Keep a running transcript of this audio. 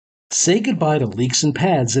Say goodbye to leaks and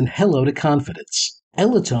pads and hello to confidence.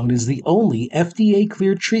 Ellatone is the only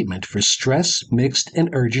FDA-cleared treatment for stress, mixed, and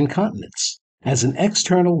urge incontinence. As an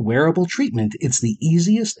external wearable treatment, it's the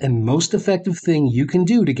easiest and most effective thing you can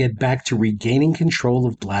do to get back to regaining control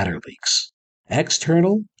of bladder leaks.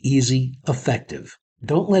 External, easy, effective.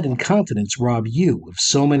 Don't let incontinence rob you of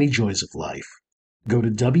so many joys of life. Go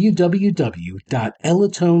to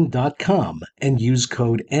www.ellatone.com and use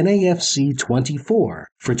code NAFC24 for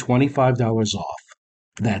 $25 off.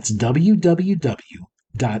 That's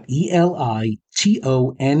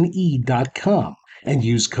www.elitone.com and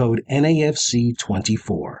use code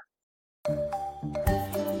NAFC24.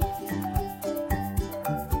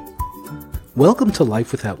 Welcome to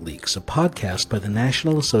Life Without Leaks, a podcast by the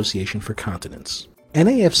National Association for Continence.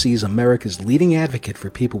 NAFC is America's leading advocate for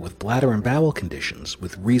people with bladder and bowel conditions,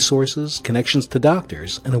 with resources, connections to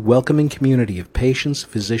doctors, and a welcoming community of patients,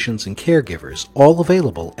 physicians, and caregivers, all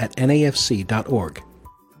available at nafc.org.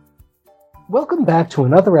 Welcome back to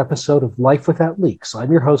another episode of Life Without Leaks. I'm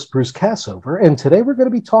your host, Bruce Cassover, and today we're going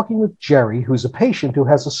to be talking with Jerry, who's a patient who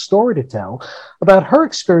has a story to tell about her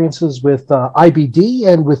experiences with IBD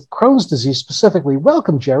and with Crohn's disease specifically.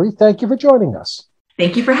 Welcome, Jerry. Thank you for joining us.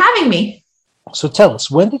 Thank you for having me. So tell us,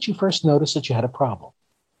 when did you first notice that you had a problem?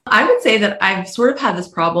 I would say that I've sort of had this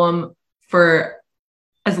problem for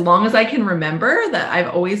as long as I can remember, that I've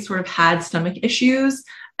always sort of had stomach issues.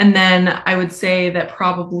 And then I would say that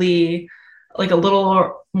probably like a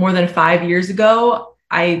little more than 5 years ago,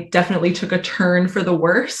 I definitely took a turn for the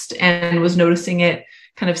worst and was noticing it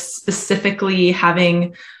kind of specifically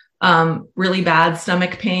having really bad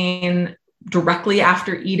stomach pain directly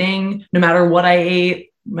after eating, no matter what I ate,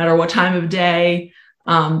 no matter what time of day,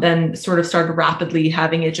 then sort of started rapidly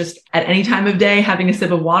having it just at any time of day, having a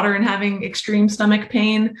sip of water and having extreme stomach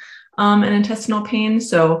pain and intestinal pain.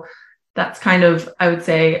 So that's kind of, I would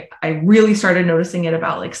say, I really started noticing it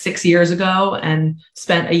about like 6 years ago and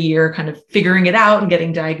spent a year kind of figuring it out and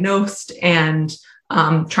getting diagnosed and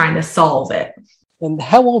trying to solve it. And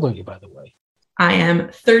how old are you, by the way? I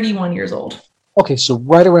am 31 years old. Okay, so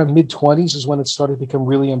right around mid-20s is when it started to become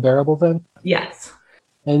really unbearable then? Yes.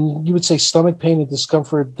 And you would say stomach pain and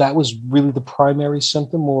discomfort, that was really the primary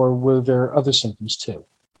symptom, or were there other symptoms too?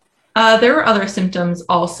 There were other symptoms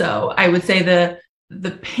also. I would say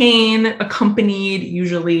the pain accompanied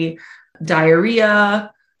usually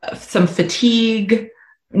diarrhea, some fatigue,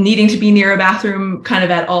 needing to be near a bathroom kind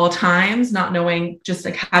of at all times, not knowing, just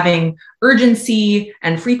like having urgency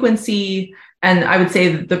and frequency. And I would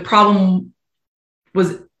say the problem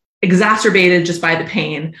was exacerbated just by the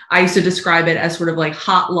pain. I used to describe it as sort of like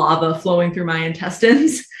hot lava flowing through my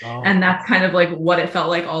intestines. Oh. And that's kind of like what it felt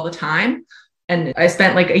like all the time. And I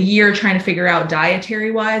spent like a year trying to figure out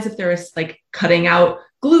dietary wise, if there was like cutting out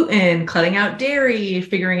gluten, cutting out dairy,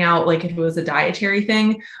 figuring out like if it was a dietary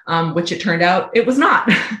thing, which it turned out it was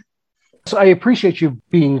not. So I appreciate you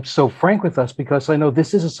being so frank with us, because I know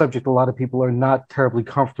this is a subject a lot of people are not terribly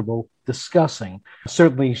comfortable discussing.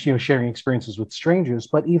 Certainly, sharing experiences with strangers,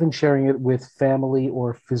 but even sharing it with family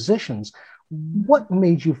or physicians. What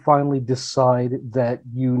made you finally decide that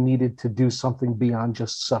you needed to do something beyond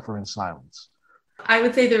just suffer in silence? I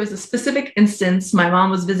would say there was a specific instance. My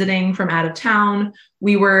mom was visiting from out of town.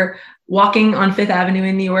 We were walking on Fifth Avenue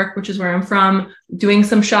in New York, which is where I'm from, doing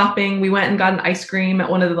some shopping. We went and got an ice cream at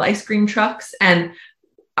one of the ice cream trucks. And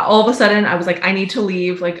all of a sudden I was like, I need to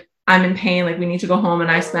leave. Like, I'm in pain. Like, we need to go home.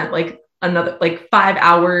 And I spent like another, like 5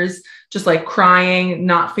 hours, just like crying,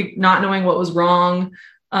 not knowing what was wrong.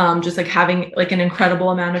 Just like having like an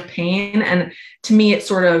incredible amount of pain. And to me, it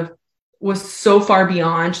sort of was so far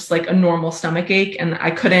beyond just like a normal stomach ache. And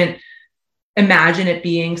I couldn't imagine it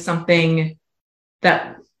being something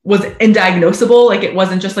that was indiagnosable. Like, it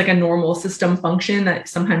wasn't just like a normal system function that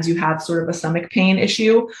sometimes you have sort of a stomach pain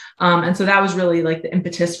issue. And so that was really like the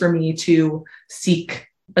impetus for me to seek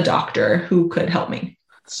a doctor who could help me.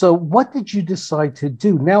 So what did you decide to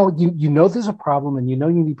do? Now you know there's a problem and you know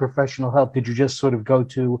you need professional help. Did you just sort of go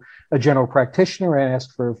to a general practitioner and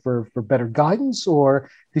ask for better guidance, or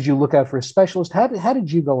did you look out for a specialist? How did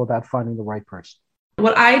you go about finding the right person?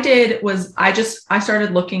 What I did was I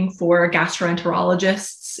started looking for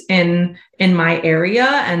gastroenterologists in my area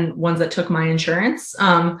and ones that took my insurance.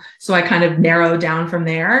 So I kind of narrowed down from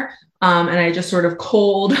there. And I just sort of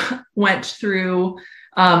cold went through.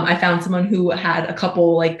 I found someone who had a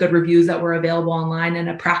couple like good reviews that were available online, and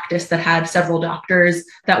a practice that had several doctors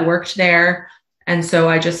that worked there. And so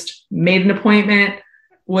I just made an appointment,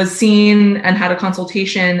 was seen and had a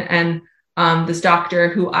consultation. And this doctor,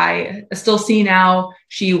 who I still see now,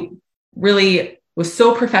 she really was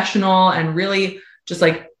so professional and really just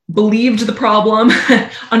like believed the problem,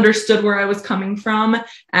 understood where I was coming from,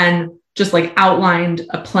 and just like outlined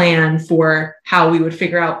a plan for how we would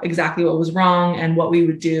figure out exactly what was wrong and what we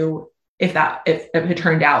would do if it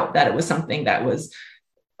turned out that it was something that was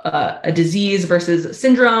a disease versus a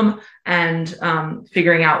syndrome, and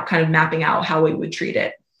figuring out, kind of mapping out how we would treat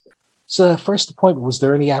it. So that first appointment, was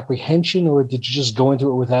there any apprehension, or did you just go into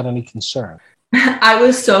it without any concern? I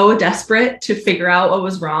was so desperate to figure out what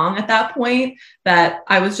was wrong at that point that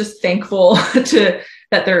I was just thankful that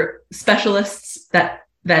there are specialists that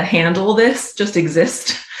handle this just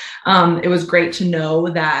exist. It was great to know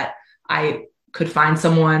that I could find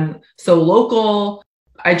someone so local.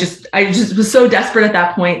 I just was so desperate at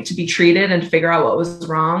that point to be treated and to figure out what was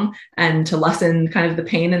wrong and to lessen kind of the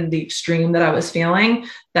pain and the extreme that I was feeling,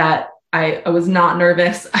 that I was not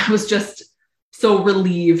nervous. I was just so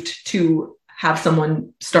relieved to have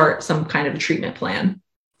someone start some kind of a treatment plan.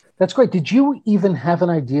 That's great. Did you even have an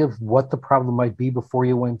idea of what the problem might be before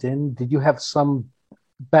you went in? Did you have some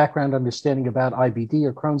background understanding about IBD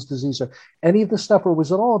or Crohn's disease or any of the stuff, or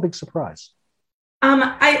was it all a big surprise?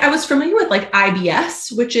 I was familiar with like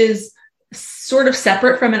IBS, which is sort of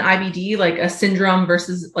separate from an IBD, like a syndrome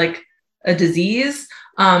versus like a disease.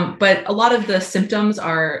 But a lot of the symptoms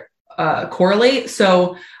are correlate.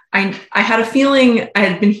 So I had a feeling, I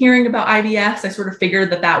had been hearing about IBS. I sort of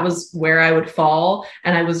figured that was where I would fall.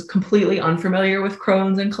 And I was completely unfamiliar with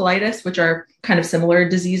Crohn's and colitis, which are kind of similar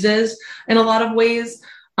diseases in a lot of ways.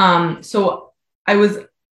 So I was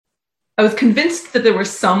convinced that there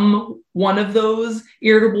was one of those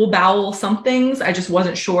irritable bowel somethings. I just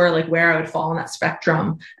wasn't sure like where I would fall on that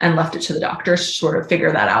spectrum, and left it to the doctor to sort of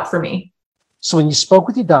figure that out for me. So when you spoke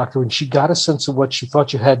with your doctor and she got a sense of what she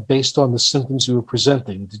thought you had based on the symptoms you were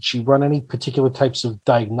presenting, did she run any particular types of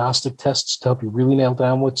diagnostic tests to help you really nail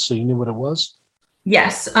down what, so you knew what it was?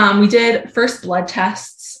 Yes, we did first blood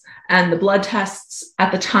tests, and the blood tests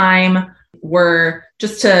at the time were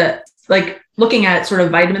just to like looking at sort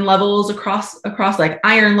of vitamin levels across like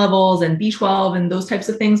iron levels and B12 and those types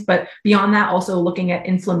of things. But beyond that, also looking at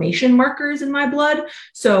inflammation markers in my blood.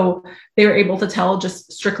 So they were able to tell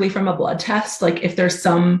just strictly from a blood test, like if there's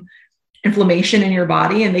some inflammation in your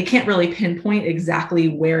body, and they can't really pinpoint exactly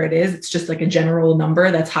where it is. It's just like a general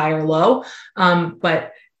number that's high or low.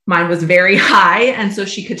 But mine was very high. And so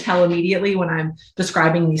she could tell immediately when I'm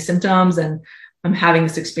describing these symptoms and I'm having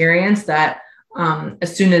this experience that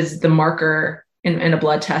as soon as the marker in a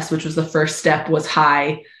blood test, which was the first step, was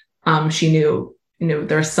high, she knew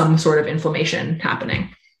there's some sort of inflammation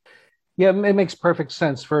happening. Yeah, it makes perfect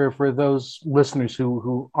sense for those listeners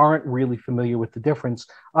who aren't really familiar with the difference.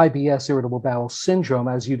 IBS, irritable bowel syndrome,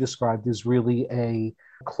 as you described, is really a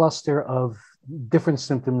cluster of different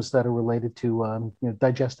symptoms that are related to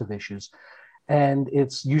digestive issues. And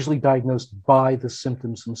it's usually diagnosed by the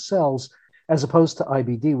symptoms themselves, as opposed to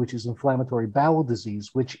IBD, which is inflammatory bowel disease,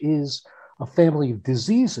 which is a family of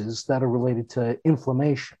diseases that are related to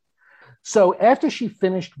inflammation. So after she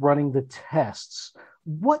finished running the tests,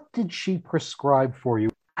 what did she prescribe for you?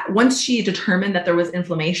 Once she determined that there was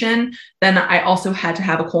inflammation, then I also had to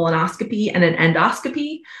have a colonoscopy and an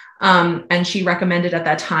endoscopy. And she recommended at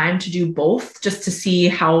that time to do both, just to see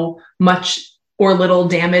how much or little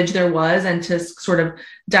damage there was, and to sort of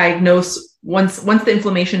diagnose once the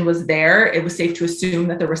inflammation was there, it was safe to assume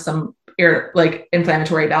that there was some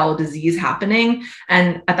inflammatory bowel disease happening.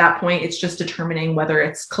 And at that point, it's just determining whether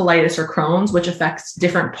it's colitis or Crohn's, which affects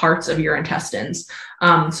different parts of your intestines.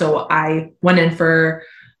 So I went in for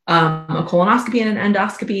a colonoscopy and an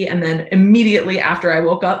endoscopy. And then immediately after I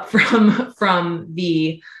woke up from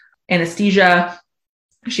the anesthesia,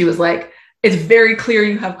 she was like, "It's very clear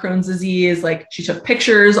you have Crohn's disease." Like, she took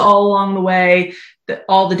pictures all along the way,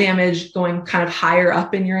 all the damage going kind of higher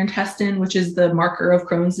up in your intestine, which is the marker of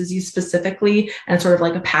Crohn's disease specifically, and sort of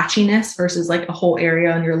like a patchiness versus like a whole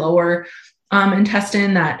area in your lower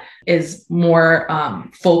intestine that is more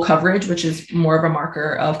full coverage, which is more of a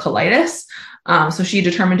marker of colitis. So she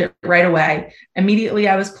determined it right away. Immediately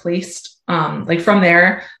I was placed, from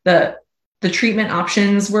there, the treatment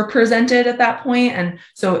options were presented at that point. And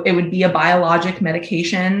so it would be a biologic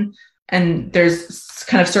medication. And there's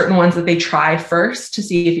kind of certain ones that they try first to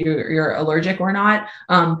see if you're allergic or not.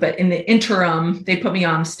 But in the interim, they put me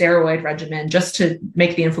on a steroid regimen just to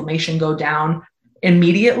make the inflammation go down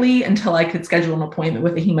immediately until I could schedule an appointment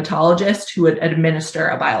with a hematologist who would administer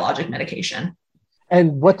a biologic medication.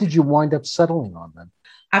 And what did you wind up settling on then?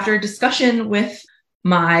 After a discussion with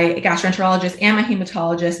my gastroenterologist and my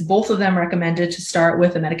hematologist, both of them recommended to start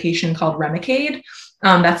with a medication called Remicade.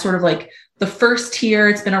 That's sort of like the first tier.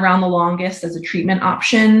 It's been around the longest as a treatment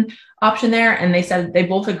option there. And they said they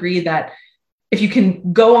both agreed that if you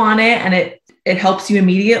can go on it and it helps you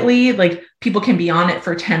immediately, like people can be on it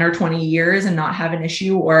for 10 or 20 years and not have an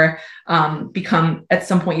issue, or become, at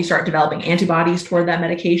some point you start developing antibodies toward that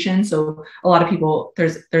medication. So a lot of people,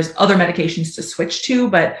 there's other medications to switch to,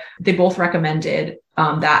 but they both recommended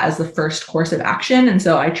that as the first course of action. And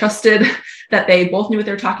so I trusted that they both knew what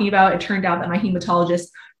they were talking about. It turned out that my hematologist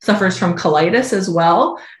suffers from colitis as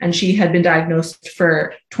well, and she had been diagnosed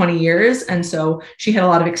for 20 years. And so she had a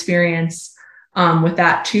lot of experience with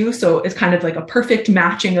that too. So it's kind of like a perfect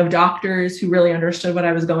matching of doctors who really understood what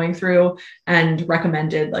I was going through and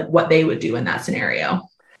recommended like what they would do in that scenario.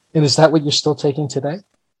 And is that what you're still taking today?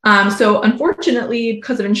 So unfortunately,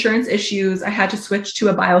 because of insurance issues, I had to switch to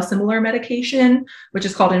a biosimilar medication, which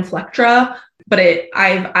is called Inflectra. But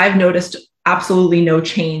I've noticed absolutely no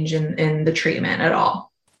change in the treatment at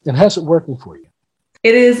all. And how's it working for you?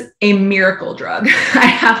 It is a miracle drug. I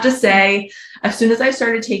have to say, as soon as I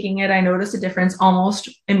started taking it, I noticed a difference almost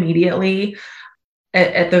immediately.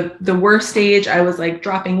 At the worst stage, I was like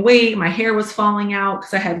dropping weight. My hair was falling out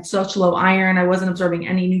because I had such low iron. I wasn't absorbing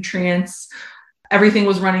any nutrients. Everything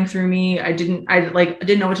was running through me. I didn't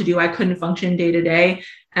know what to do. I couldn't function day to day.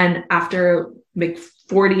 And after like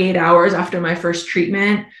 48 hours after my first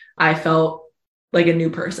treatment, I felt like a new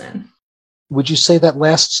person. Would you say that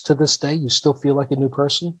lasts to this day? You still feel like a new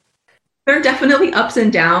person? There are definitely ups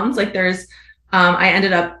and downs. Like I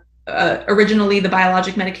ended up originally the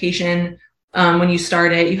biologic medication. When you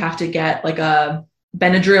start it, you have to get like a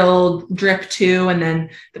Benadryl drip too. And then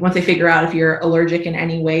once they figure out if you're allergic in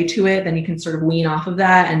any way to it, then you can sort of wean off of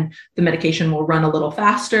that. And the medication will run a little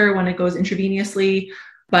faster when it goes intravenously.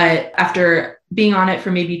 But after being on it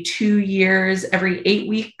for maybe 2 years, every 8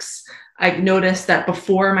 weeks, I noticed that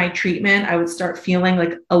before my treatment, I would start feeling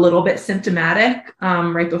like a little bit symptomatic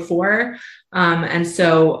right before. And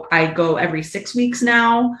so I go every 6 weeks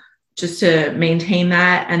now just to maintain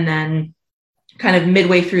that. And then kind of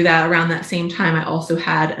midway through that, around that same time, I also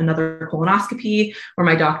had another colonoscopy where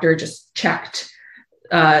my doctor just checked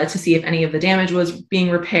to see if any of the damage was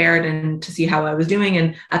being repaired and to see how I was doing.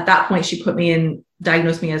 And at that point, she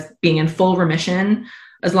diagnosed me as being in full remission,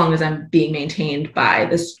 as long as I'm being maintained by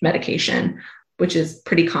this medication, which is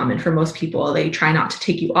pretty common for most people. They try not to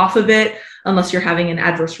take you off of it unless you're having an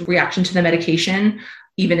adverse reaction to the medication,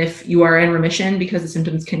 even if you are in remission, because the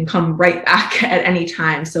symptoms can come right back at any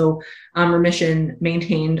time. So remission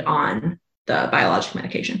maintained on the biologic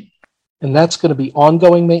medication. And that's going to be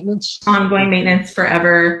ongoing maintenance? Ongoing maintenance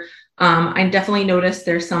forever. I definitely noticed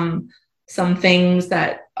there's some things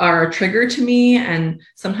that are a trigger to me. And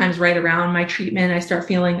sometimes right around my treatment, I start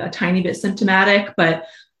feeling a tiny bit symptomatic, but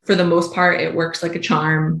for the most part, it works like a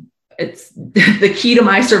charm. It's the key to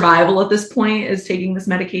my survival at this point is taking this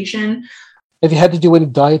medication. Have you had to do any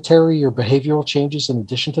dietary or behavioral changes in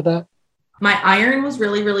addition to that? My iron was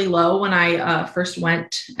really, really low when I first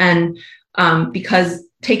went. And because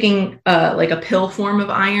taking like a pill form of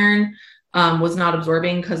iron was not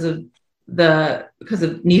absorbing because of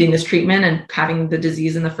needing this treatment and having the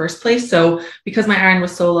disease in the first place. So because my iron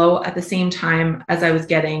was so low, at the same time as I was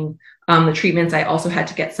getting the treatments, I also had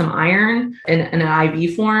to get some iron in an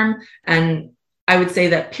IV form. And I would say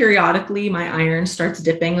that periodically my iron starts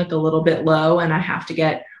dipping like a little bit low, and I have to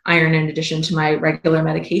get iron in addition to my regular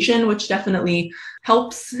medication, which definitely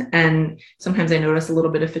helps. And sometimes I notice a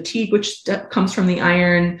little bit of fatigue, which comes from the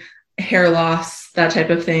iron, hair loss, that type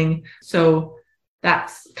of thing. So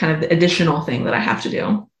that's kind of the additional thing that I have to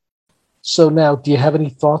do. So now, do you have any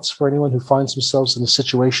thoughts for anyone who finds themselves in a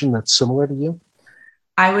situation that's similar to you?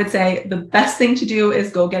 I would say the best thing to do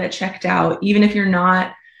is go get it checked out. Even if you're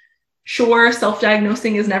not sure,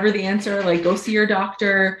 self-diagnosing is never the answer. Like, go see your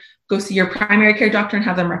doctor, go see your primary care doctor and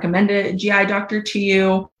have them recommend a GI doctor to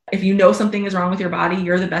you. If you know something is wrong with your body,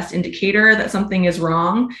 you're the best indicator that something is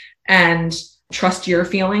wrong, and trust your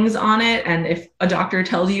feelings on it. And if a doctor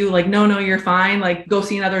tells you like, no, you're fine, like go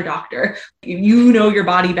see another doctor. You know your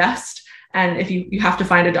body best. And if you have to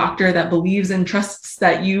find a doctor that believes and trusts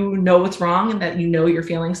that you know what's wrong and that you know you're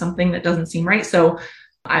feeling something that doesn't seem right. So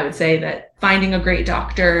I would say that finding a great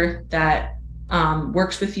doctor that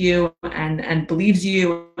works with you and believes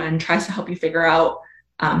you and tries to help you figure out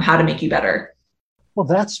how to make you better. Well,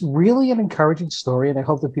 that's really an encouraging story, and I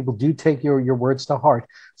hope that people do take your words to heart.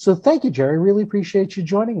 So thank you, Jerry. Really appreciate you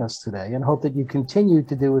joining us today, and hope that you continue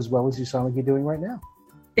to do as well as you sound like you're doing right now.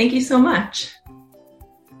 Thank you so much.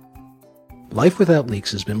 Life Without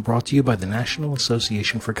Leaks has been brought to you by the National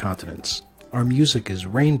Association for Continence. Our music is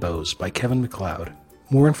Rainbows by Kevin MacLeod.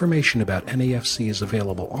 More information about NAFC is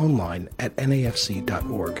available online at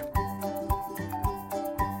nafc.org.